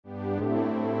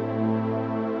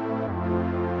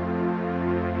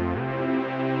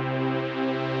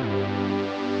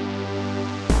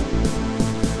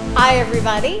Hi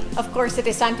everybody. Of course it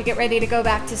is time to get ready to go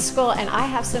back to school, and I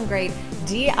have some great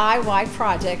DIY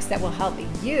projects that will help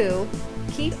you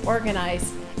keep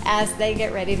organized as they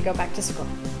get ready to go back to school.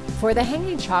 For the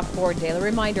hanging chalkboard daily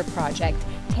reminder project,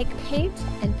 take paint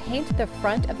and paint the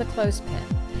front of the clothespin.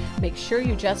 Make sure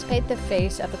you just paint the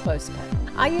face of the clothespin.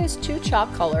 I used 2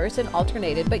 chalk colors and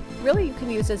alternated, but really you can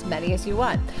use as many as you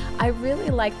want. I really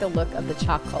like the look of the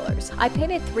chalk colors. I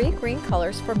painted 3 green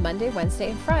colors for Monday,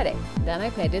 Wednesday, and Friday. Then I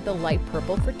painted the light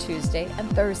purple for Tuesday and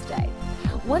Thursday.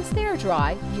 Once they are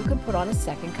dry, you can put on a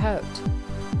second coat.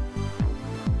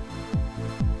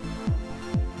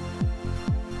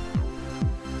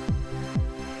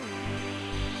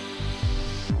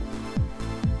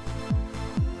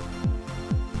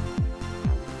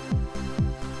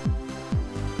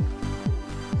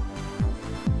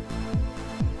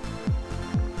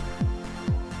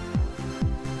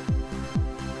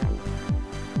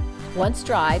 Once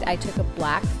dried, I took a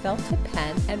black felt tip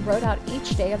pen and wrote out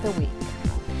each day of the week.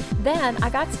 Then I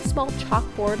got some small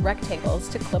chalkboard rectangles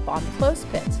to clip on the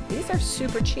clothespins. These are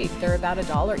super cheap. They're about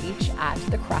 $1 each at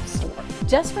the craft store.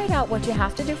 Just write out what you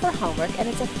have to do for homework, and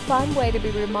it's a fun way to be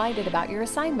reminded about your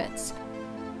assignments.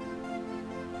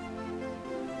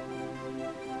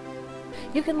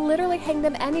 You can literally hang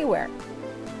them anywhere.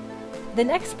 The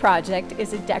next project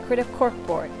is a decorative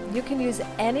corkboard. You can use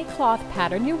any cloth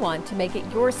pattern you want to make it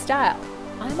your style.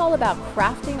 I'm all about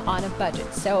crafting on a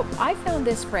budget, so I found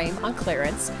this frame on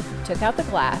clearance, took out the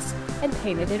glass, and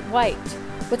painted it white.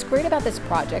 What's great about this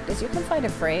project is you can find a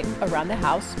frame around the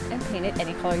house and paint it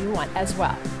any color you want as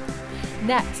well.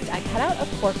 Next, I cut out a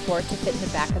corkboard to fit in the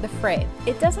back of the frame.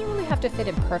 It doesn't really have to fit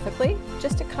in perfectly,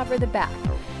 just to cover the back.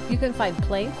 You can find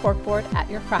plain corkboard at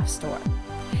your craft store.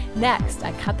 Next,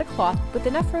 I cut the cloth with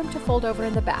enough room to fold over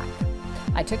in the back.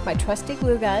 I took my trusty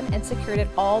glue gun and secured it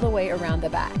all the way around the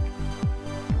back.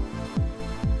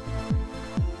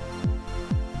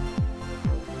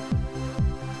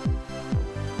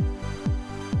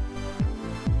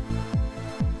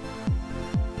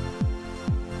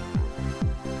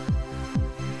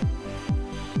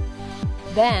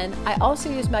 Then, I also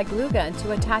used my glue gun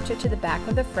to attach it to the back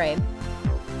of the frame.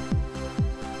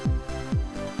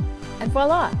 And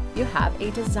voila, you have a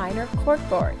designer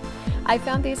corkboard. I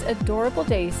found these adorable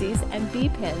daisies and bee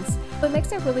pins, but it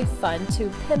makes it really fun to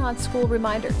pin on school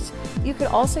reminders. You could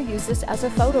also use this as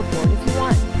a photo board if you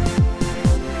want.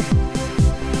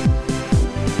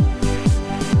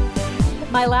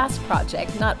 My last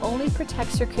project not only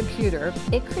protects your computer,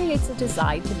 it creates a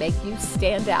design to make you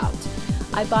stand out.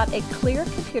 I bought a clear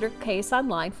computer case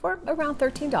online for around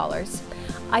 $13.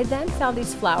 I then found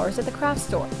these flowers at the craft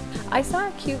store. I saw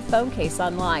a cute phone case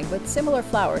online with similar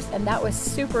flowers, and that was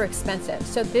super expensive,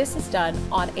 so this is done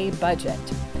on a budget.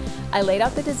 I laid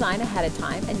out the design ahead of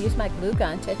time and used my glue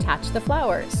gun to attach the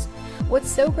flowers. What's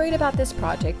so great about this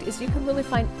project is you can really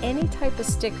find any type of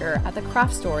sticker at the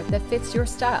craft store that fits your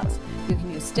styles. You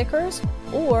can use stickers,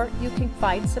 or you can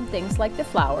find some things like the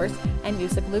flowers and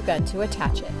use the glue gun to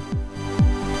attach it.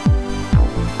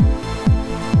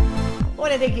 I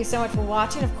want to thank you so much for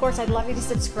watching. Of course, I'd love you to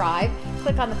subscribe.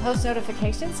 Click on the post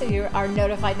notification so you are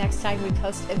notified next time we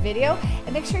post a video.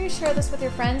 And make sure you share this with your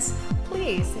friends.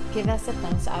 Please give us a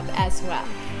thumbs up as well.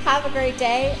 Have a great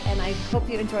day, and I hope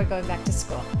you enjoy going back to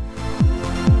school.